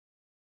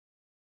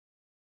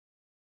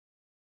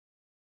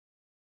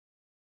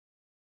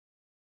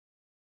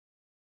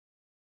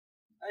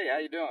Hey,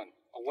 how you doing?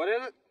 What is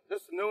it?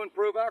 This is the new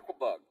improved Aqua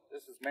Bug.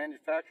 This is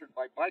manufactured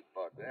by Bike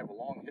Bug. They have a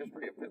long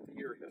history, a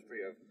 50-year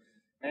history of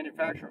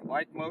manufacturing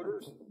bike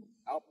motors,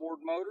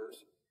 outboard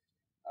motors,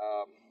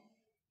 a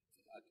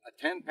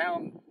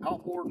 10-pound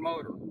outboard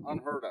motor,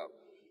 unheard of.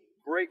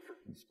 Great for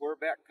square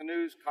back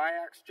canoes,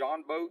 kayaks,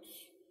 john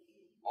boats,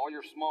 all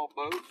your small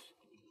boats.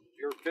 If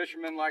you're a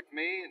fisherman like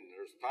me, and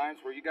there's times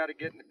where you got to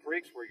get in the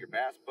creeks where your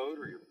bass boat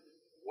or your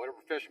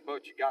whatever fishing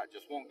boat you got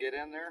just won't get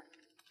in there,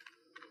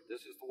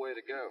 this is the way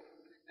to go.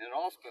 And it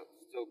also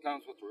still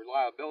comes with the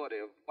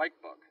reliability of Bike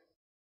Bug.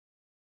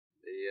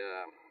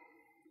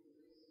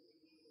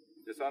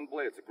 It's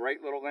unbelievable. It's a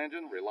great little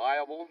engine,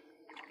 reliable.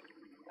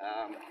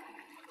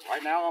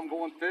 Right now I'm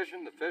going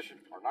fishing. The fish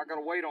are not going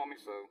to wait on me,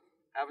 so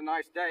have a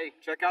nice day.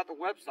 Check out the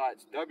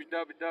website. It's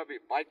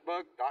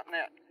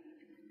www.bikebug.net.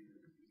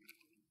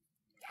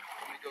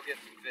 Let me go get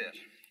some fish.